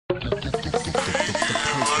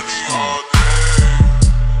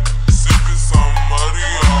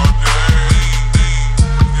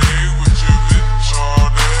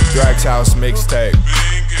mixtape.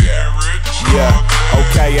 Yeah,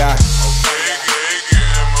 okay,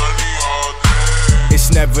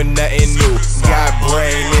 it's never nothing new. Got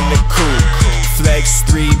brain in the coupe. Flex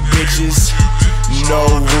 3 bitches, no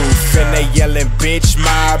roof. And they yelling bitch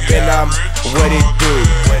mob, and I'm what it do.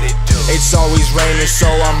 It's always raining, so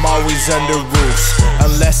I'm always under roofs.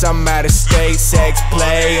 Unless I'm out of state, sex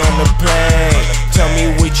play on the plane. Tell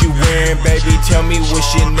me what you wearing, baby, tell me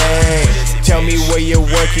what's your name. Tell me where you're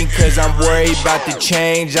working, cause I'm worried about the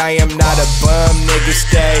change. I am not a bum, nigga,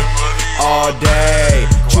 stay all day.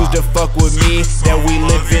 Choose to fuck with me, then we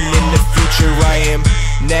living in the future. I am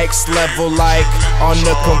next level like on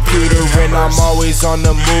the computer, and I'm always on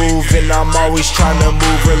the move, and I'm always trying to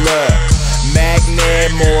move her. Look,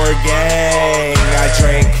 Mackned, more gang. I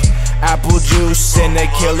drink apple juice and a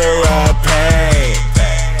killer of pain.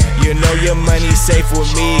 You know your money's safe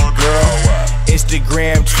with me, girl.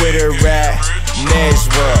 Instagram, Twitter, rap,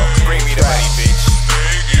 Nesworld. Bring me the money, bitch.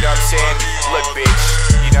 You know what I'm saying? Look, bitch.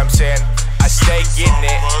 You know what I'm saying? I stay getting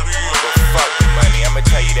it, but fuck the money. I'ma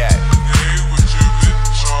tell you that.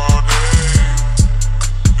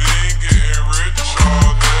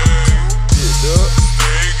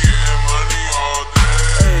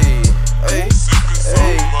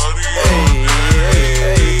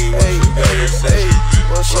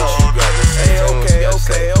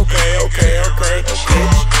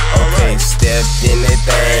 Stepped in that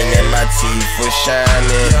thing and my teeth was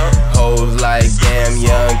shining. Hoes like damn,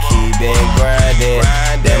 young key been grinding.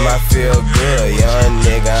 Damn, I feel good, young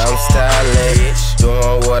nigga, I'm styling.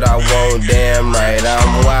 Doing what I want, damn right,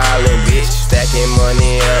 I'm wildin', bitch. Stacking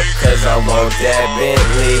money up, cause I want that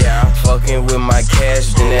Bentley. Fucking with my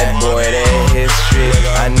cash, then that boy, that history.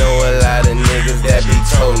 I know a lot of niggas that be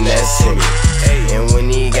toting that city. And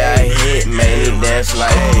when he got hit, man, he dance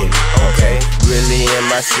like it. Okay, really in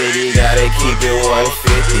my city, gotta keep it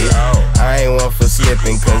 150. I ain't one for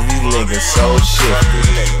slipping, cause these niggas so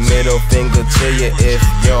shifty. Middle finger to you if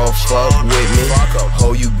you don't fuck with me.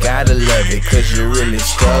 Oh, you gotta love it, cause you really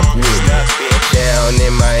stuck with me. Down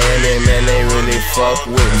in Miami, man, they really fuck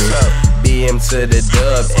with me. BM to the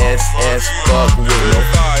dub, SS, fuck with me.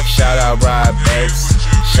 Shout out Rob Banks,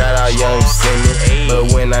 shout out Young Simmy.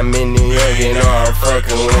 But when I'm in New York, you know I'm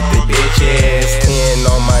fucking with the bitch ass. 10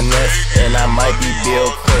 on my nuts, and I might be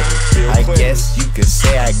Bill Clinton. I guess you could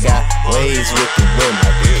say I got ways with the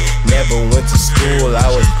women. Never went to school, I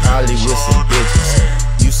was probably with some bitches.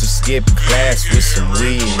 Used to skip class with some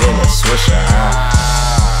weed and a swisher.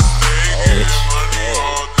 Bitch.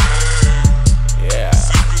 Yeah,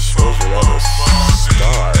 those are other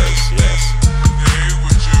stars, yes.